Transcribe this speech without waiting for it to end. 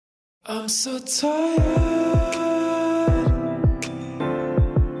I'm so tired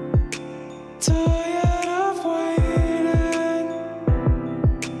of waiting,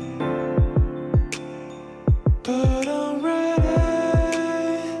 but I'm ready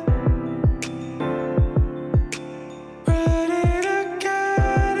to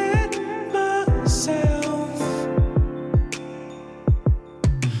get it myself.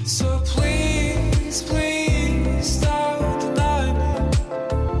 So please, please stop denying me.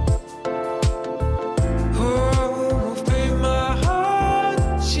 Oh, babe, my heart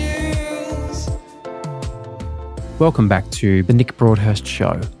cheers. Welcome back to The Nick Broadhurst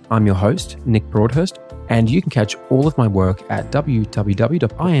Show. I'm your host, Nick Broadhurst, and you can catch all of my work at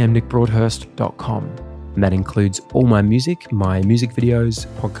www.iamnickbroadhurst.com. And that includes all my music videos,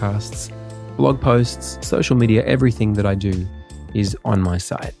 podcasts, blog posts, social media, everything that I do is on my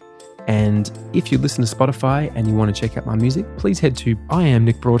site. And if you listen to Spotify and you want to check out my music, please head to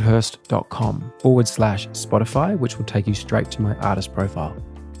iamnickbroadhurst.com/Spotify, which will take you straight to my artist profile.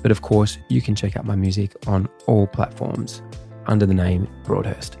 But of course, you can check out my music on all platforms under the name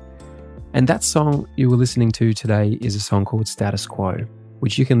Broadhurst. And that song you were listening to today is a song called Status Quo,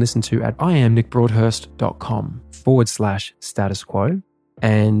 which you can listen to at iamnickbroadhurst.com/status quo.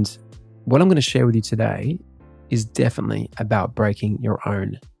 And what I'm going to share with you today is definitely about breaking your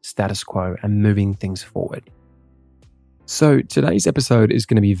own status quo and moving things forward. So today's episode is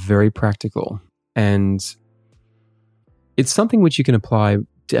going to be very practical, and it's something which you can apply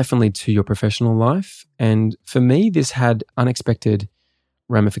definitely to your professional life. And for me, this had unexpected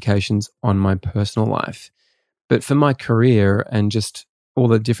ramifications on my personal life. But for my career and just all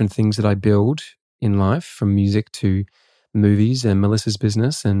the different things that I build in life, from music to movies and Melissa's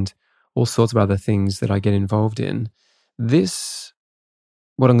business and all sorts of other things that I get involved in, this,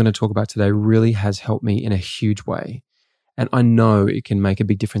 what I'm going to talk about today, really has helped me in a huge way. And I know it can make a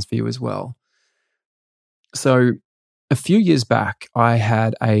big difference for you as well. So a few years back, I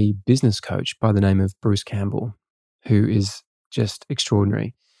had a business coach by the name of Bruce Campbell, who is just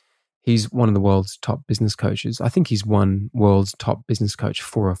extraordinary. He's one of the world's top business coaches. I think he's won world's top business coach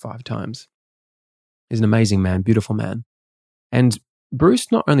 4 or 5 times. He's an amazing man, beautiful man. And Bruce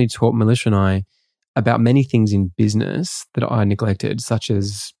not only taught Melissa and I about many things in business that I neglected, such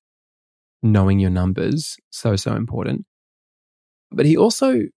as knowing your numbers, so important, but he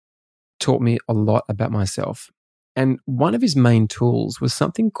also taught me a lot about myself. And one of his main tools was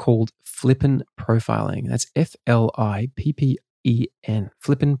something called Flippin Profiling. That's Flippen,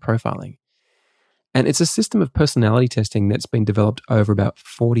 Flippin Profiling. And it's a system of personality testing that's been developed over about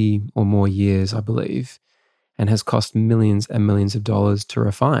 40 or more years, I believe, and has cost millions and millions of dollars to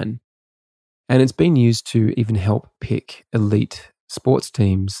refine. And it's been used to even help pick elite sports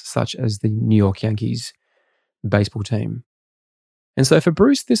teams such as the New York Yankees baseball team. And so for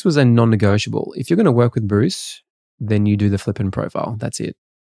Bruce, this was a non-negotiable. If you're going to work with Bruce, then you do the Flippin profile. That's it.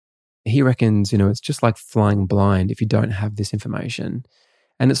 He reckons, it's just like flying blind if you don't have this information.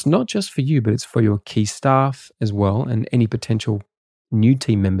 And it's not just for you, but it's for your key staff as well, and any potential new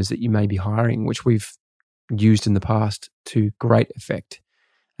team members that you may be hiring, which we've used in the past to great effect.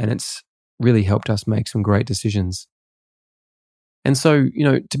 And it's really helped us make some great decisions. And so,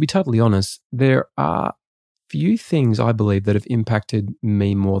 to be totally honest, there are few things I believe that have impacted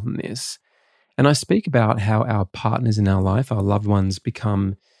me more than this. And I speak about how our partners in our life, our loved ones,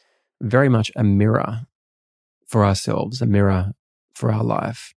 become very much a mirror for ourselves, a mirror for our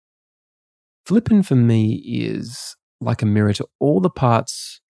life. Flippin for me is like a mirror to all the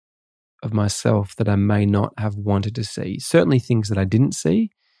parts of myself that I may not have wanted to see. Certainly things that I didn't see,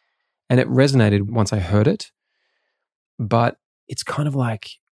 and it resonated once I heard it. But it's kind of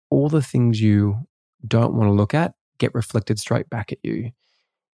like all the things you don't want to look at get reflected straight back at you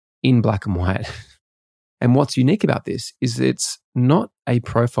in black and white. And what's unique about this is it's not a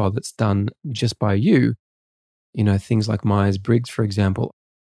profile that's done just by you. Things like Myers-Briggs, for example,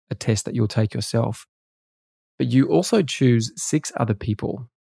 a test that you'll take yourself. But you also choose 6 other people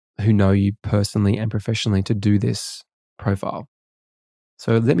who know you personally and professionally to do this profile.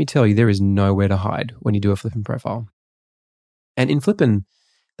 So let me tell you, there is nowhere to hide when you do a Flippin profile. And in Flippin,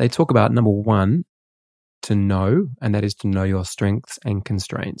 they talk about number 1, to know, and that is to know your strengths and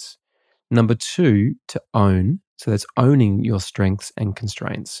constraints. Number 2, to own. So that's owning your strengths and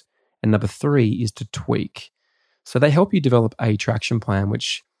constraints. And number 3 is to tweak. So they help you develop a traction plan,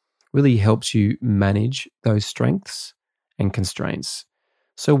 which really helps you manage those strengths and constraints.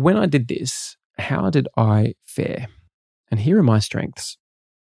 So when I did this, how did I fare? And here are my strengths.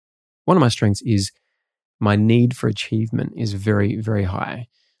 One of my strengths is my need for achievement is very, very high.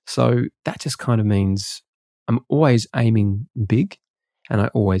 So that just kind of means I'm always aiming big and I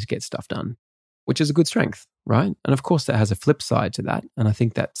always get stuff done, which is a good strength, right? And of course, that has a flip side to that. And I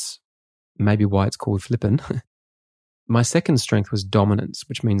think that's maybe why it's called flippin'. My second strength was dominance,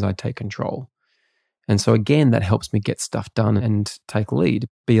 which means I take control. And so again, that helps me get stuff done and take lead,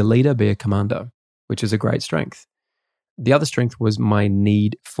 be a leader, be a commander, which is a great strength. The other strength was my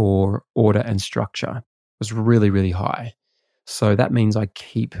need for order and structure was really, really high. So that means I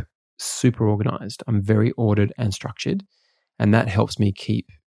keep super organized. I'm very ordered and structured, and that helps me keep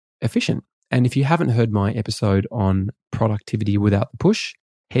efficient. And if you haven't heard my episode on productivity without the push,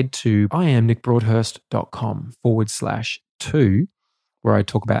 head to iamnickbroadhurst.com/2, where I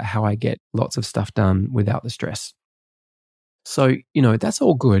talk about how I get lots of stuff done without the stress. So, that's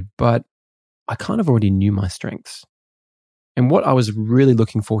all good, but I kind of already knew my strengths. And what I was really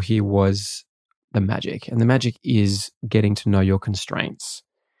looking for here was the magic. And the magic is getting to know your constraints,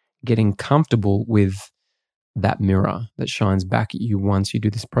 getting comfortable with that mirror that shines back at you once you do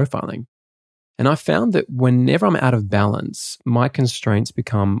this profiling. And I found that whenever I'm out of balance, my constraints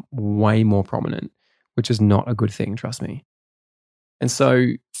become way more prominent, which is not a good thing, trust me. And so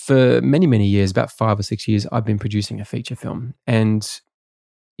for many, many years, about 5 or 6 years, I've been producing a feature film. And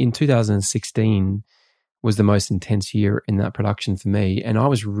in 2016 was the most intense year in that production for me. And I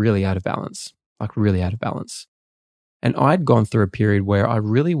was really out of balance, like really out of balance. And I'd gone through a period where I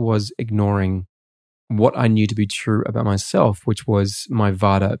really was ignoring what I knew to be true about myself, which was my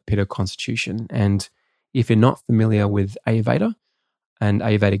Vata Pitta constitution. And if you're not familiar with Ayurveda and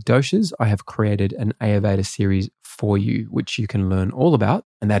Ayurvedic doshas, I have created an Ayurveda series for you, which you can learn all about.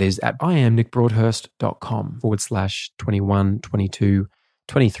 And that is at iamnickbroadhurst.com/21, 22,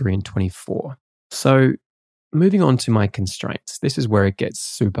 23, and 24. So moving on to my constraints, this is where it gets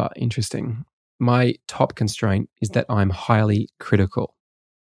super interesting. My top constraint is that I'm highly critical.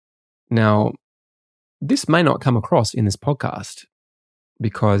 Now, this may not come across in this podcast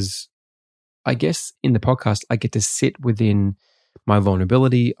because I guess in the podcast, I get to sit within my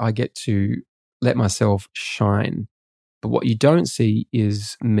vulnerability. I get to let myself shine. But what you don't see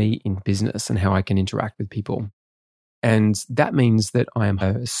is me in business and how I can interact with people. And that means that I am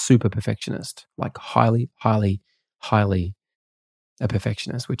a super perfectionist, like highly, highly, highly a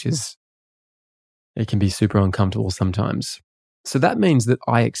perfectionist, which is, it can be super uncomfortable sometimes. So that means that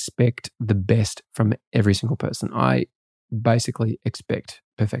I expect the best from every single person. I basically expect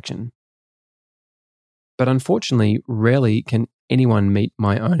perfection. But unfortunately, rarely can anyone meet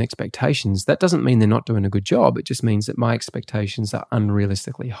my own expectations. That doesn't mean they're not doing a good job. It just means that my expectations are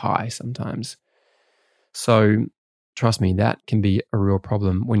unrealistically high sometimes. So trust me, that can be a real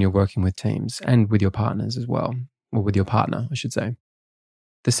problem when you're working with teams and with your partners as well, or with your partner, I should say.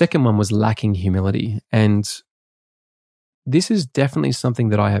 The second one was lacking humility. And this is definitely something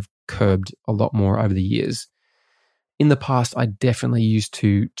that I have curbed a lot more over the years. In the past, I definitely used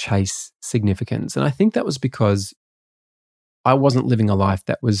to chase significance. And I think that was because I wasn't living a life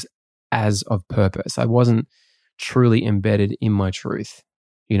that was as of purpose. I wasn't truly embedded in my truth.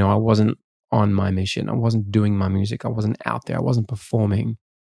 I wasn't on my mission. I wasn't doing my music. I wasn't out there. I wasn't performing.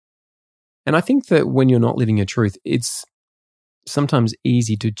 And I think that when you're not living your truth, it's sometimes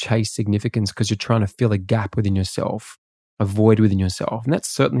easy to chase significance because you're trying to fill a gap within yourself, a void within yourself. And that's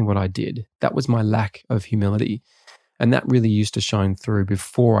certainly what I did. That was my lack of humility. And that really used to shine through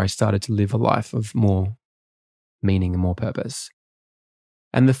before I started to live a life of more meaning and more purpose.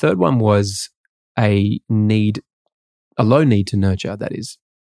 And the third one was a low need to nurture, that is.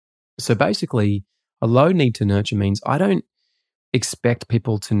 So basically, a low need to nurture means I don't expect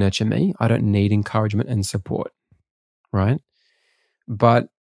people to nurture me. I don't need encouragement and support, right? But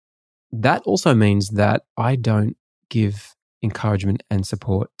that also means that I don't give encouragement and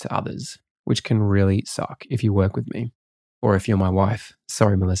support to others, which can really suck if you work with me or if you're my wife.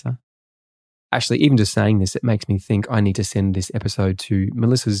 Sorry, Melissa. Actually, even just saying this, it makes me think I need to send this episode to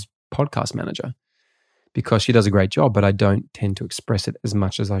Melissa's podcast manager because she does a great job, but I don't tend to express it as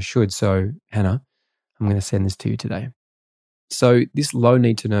much as I should. So, Hannah, I'm going to send this to you today. So this low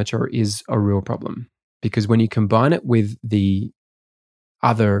need to nurture is a real problem because when you combine it with the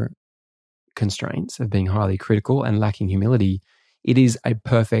other constraints of being highly critical and lacking humility, it is a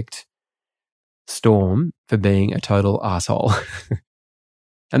perfect storm for being a total asshole.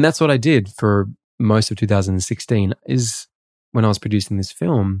 And that's what I did for most of 2016 is when I was producing this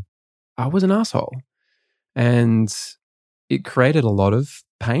film, I was an asshole. And it created a lot of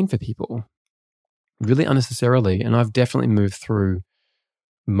pain for people, really unnecessarily. And I've definitely moved through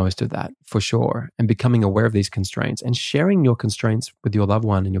most of that for sure. And becoming aware of these constraints and sharing your constraints with your loved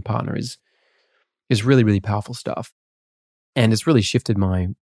one and your partner is really, really powerful stuff. And it's really shifted my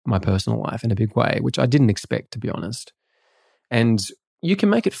personal life in a big way, which I didn't expect, to be honest. And you can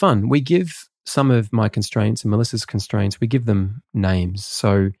make it fun. We give some of my constraints and Melissa's constraints, we give them names.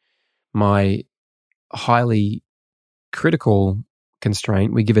 So my highly critical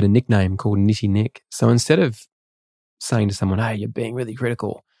constraint, we give it a nickname called Nitty Nick. So instead of saying to someone, hey, you're being really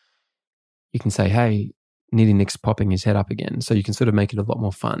critical, you can say, hey, Nitty Nick's popping his head up again. So you can sort of make it a lot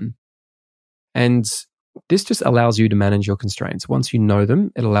more fun. And this just allows you to manage your constraints. Once you know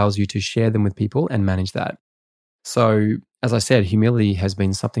them, it allows you to share them with people and manage that. So as I said, humility has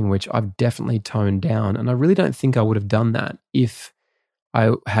been something which I've definitely toned down. And I really don't think I would have done that if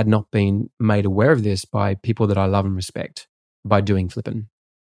I had not been made aware of this by people that I love and respect by doing Flippin'.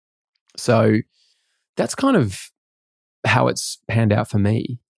 So that's kind of how it's panned out for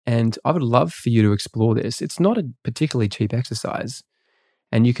me. And I would love for you to explore this. It's not a particularly cheap exercise.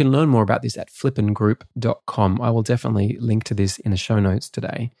 And you can learn more about this at flippingroup.com. I will definitely link to this in the show notes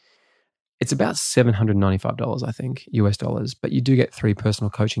today. It's about $795, I think, US dollars, but you do get 3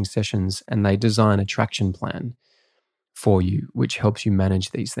 personal coaching sessions and they design a traction plan for you, which helps you manage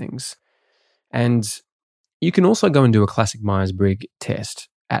these things. And you can also go and do a classic Myers-Briggs test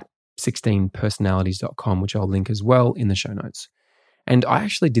at 16personalities.com, which I'll link as well in the show notes. And I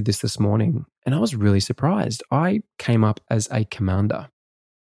actually did this morning and I was really surprised. I came up as a commander.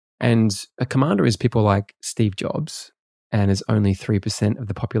 And a commander is people like Steve Jobs, and is only 3% of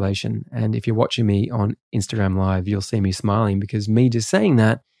the population. And if you're watching me on Instagram Live, you'll see me smiling because me just saying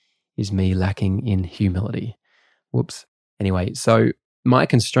that is me lacking in humility. Whoops. Anyway, so my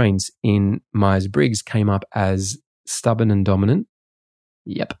constraints in Myers-Briggs came up as stubborn and dominant.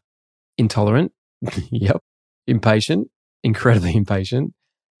 Yep. Intolerant. Yep. Impatient. Incredibly impatient.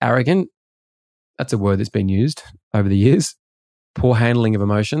 Arrogant. That's a word that's been used over the years. Poor handling of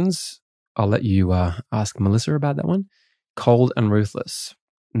emotions. I'll let you ask Melissa about that one. Cold and ruthless.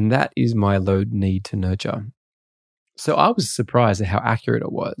 And that is my low need to nurture. So I was surprised at how accurate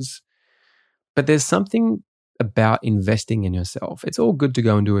it was. But there's something about investing in yourself. It's all good to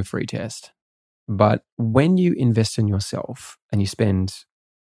go and do a free test. But when you invest in yourself and you spend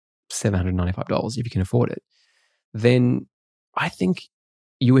 $795 if you can afford it, then I think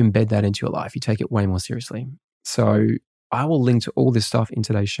you embed that into your life. You take it way more seriously. So I will link to all this stuff in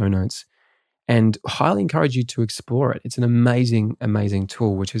today's show notes and highly encourage you to explore it. It's an amazing, amazing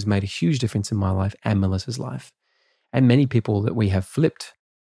tool which has made a huge difference in my life and Melissa's life and many people that we have flipped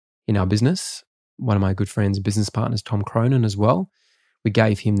in our business. One of my good friends, business partners, Tom Cronin as well. We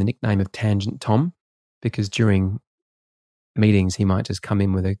gave him the nickname of Tangent Tom because during meetings, he might just come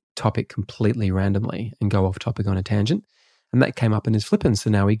in with a topic completely randomly and go off topic on a tangent. And that came up in his Flippin'. So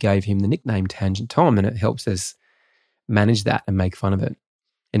now we gave him the nickname Tangent Tom, and it helps us manage that and make fun of it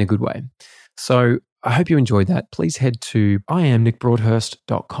in a good way. So I hope you enjoyed that. Please head to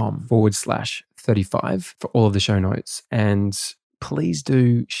iamnickbroadhurst.com/35 for all of the show notes. And please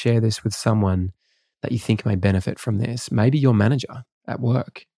do share this with someone that you think may benefit from this. Maybe your manager at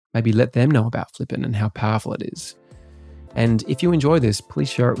work. Maybe let them know about Flippin' and how powerful it is. And if you enjoy this, please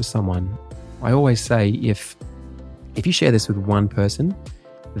share it with someone. I always say if you share this with one person,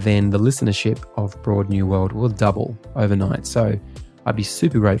 then the listenership of Broad New World will double overnight. So I'd be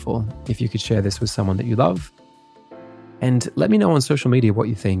super grateful if you could share this with someone that you love. And let me know on social media what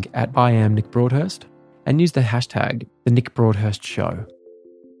you think at @IamNickBroadhurst and use the hashtag The Nick Broadhurst Show.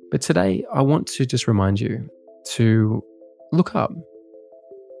 But today I want to just remind you to look up.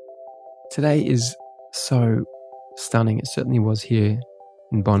 Today is so stunning. It certainly was here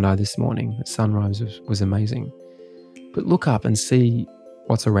in Bondi this morning. The sunrise was amazing. But look up and see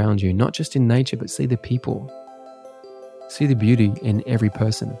what's around you, not just in nature, but see the people. See the beauty in every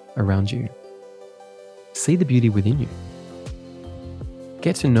person around you. See the beauty within you.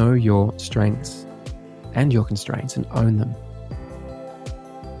 Get to know your strengths and your constraints and own them.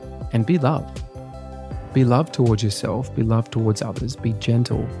 And be loved. Be loved towards yourself. Be loved towards others. Be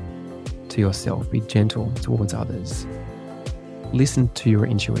gentle to yourself. Be gentle towards others. Listen to your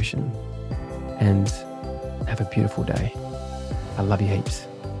intuition and have a beautiful day. I love you heaps.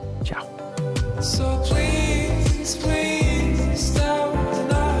 Ciao. So please, please don't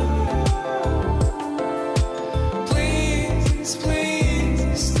deny me. Please,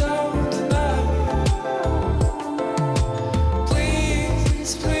 please don't deny me.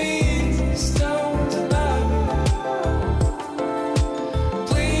 Please, please don't deny me.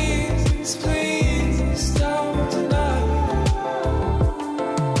 Please, please don't deny me.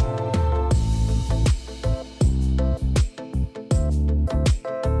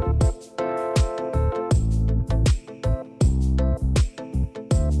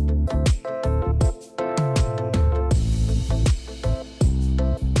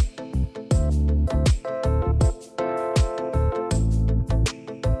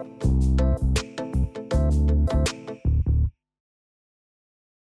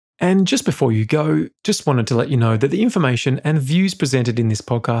 And just before you go, just wanted to let you know that the information and views presented in this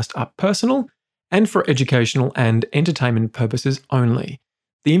podcast are personal and for educational and entertainment purposes only.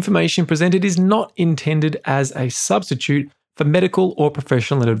 The information presented is not intended as a substitute for medical or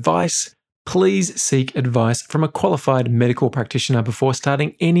professional advice. Please seek advice from a qualified medical practitioner before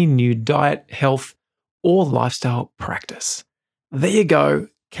starting any new diet, health, or lifestyle practice. There you go.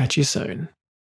 Catch you soon.